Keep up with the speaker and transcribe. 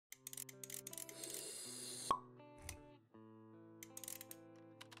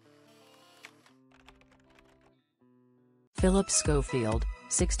Phillip Schofield,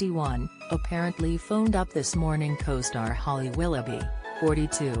 61, apparently phoned up This Morning co-star Holly Willoughby,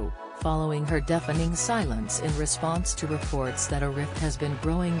 42, following her deafening silence in response to reports that a rift has been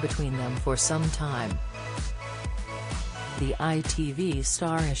growing between them for some time. The ITV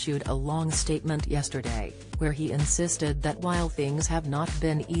star issued a long statement yesterday, where he insisted that while things have not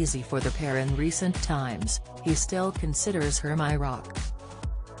been easy for the pair in recent times, he still considers her my rock.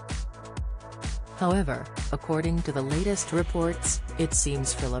 However, according to the latest reports, it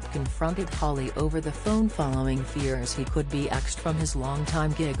seems Phillip confronted Holly over the phone following fears he could be axed from his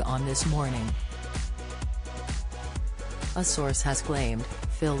longtime gig on This Morning. A source has claimed,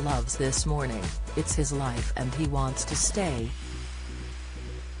 "Phil loves This Morning, it's his life and he wants to stay.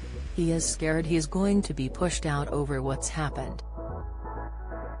 He is scared he's going to be pushed out over what's happened."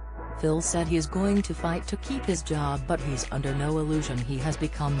 Phil said he's going to fight to keep his job, but he's under no illusion he has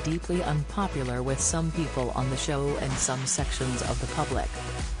become deeply unpopular with some people on the show and some sections of the public.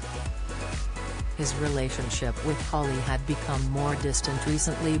 His relationship with Holly had become more distant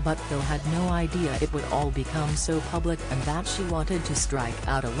recently, but Phil had no idea it would all become so public and that she wanted to strike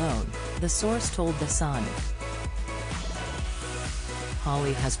out alone, the source told The Sun.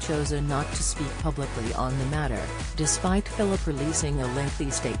 Holly has chosen not to speak publicly on the matter, despite Phillip releasing a lengthy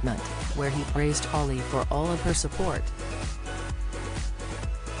statement, where he praised Holly for all of her support.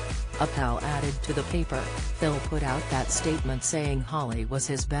 A pal added to the paper, Phil put out that statement saying Holly was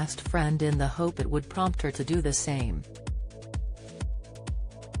his best friend in the hope it would prompt her to do the same.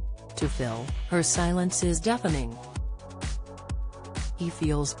 To Phil, her silence is deafening. He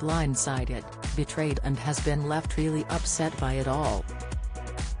feels blindsided, betrayed and has been left really upset by it all.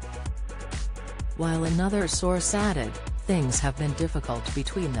 While another source added, things have been difficult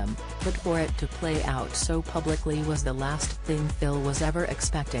between them, but for it to play out so publicly was the last thing Phil was ever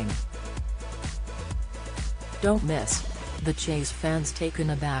expecting. Don't miss the Chase fans taken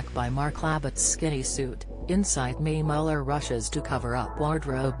aback by Mark Labbott's skinny suit. Inside Mae Muller rushes to cover up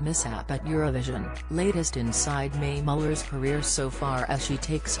wardrobe mishap at Eurovision. Latest inside Mae Muller's career so far as she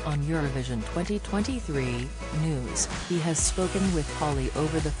takes on Eurovision 2023 news. He has spoken with Holly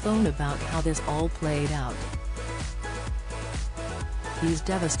over the phone about how this all played out. He's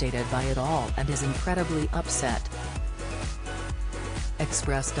devastated by it all and is incredibly upset.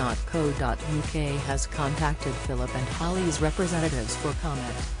 Express.co.uk has contacted Phillip and Holly's representatives for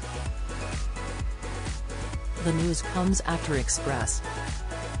comment. The news comes after Express.co.uk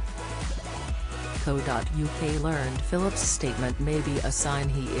learned Phillip's statement may be a sign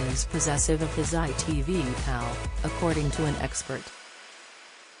he is possessive of his ITV pal, according to an expert.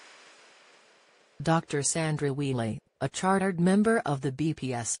 Dr. Sandra Wheely, a chartered member of the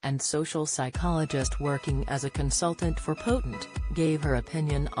BPS and social psychologist working as a consultant for Potent, gave her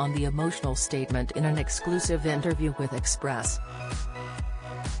opinion on the emotional statement in an exclusive interview with Express.co.uk.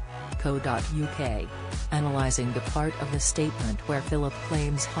 Analyzing the part of the statement where Phillip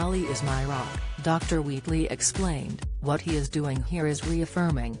claims Holly is my rock, Dr. Wheatley explained, "What he is doing here is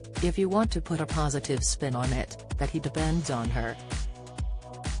reaffirming, if you want to put a positive spin on it, that he depends on her.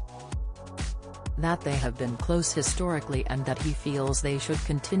 That they have been close historically and that he feels they should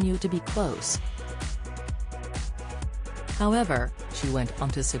continue to be close." However, she went on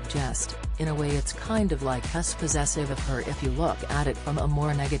to suggest, in a way it's kind of like us possessive of her if you look at it from a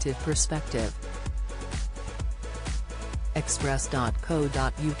more negative perspective.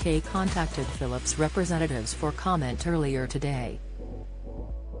 Express.co.uk contacted Phillip's representatives for comment earlier today.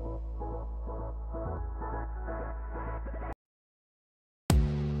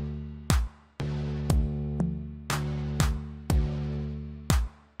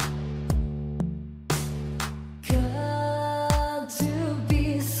 Good.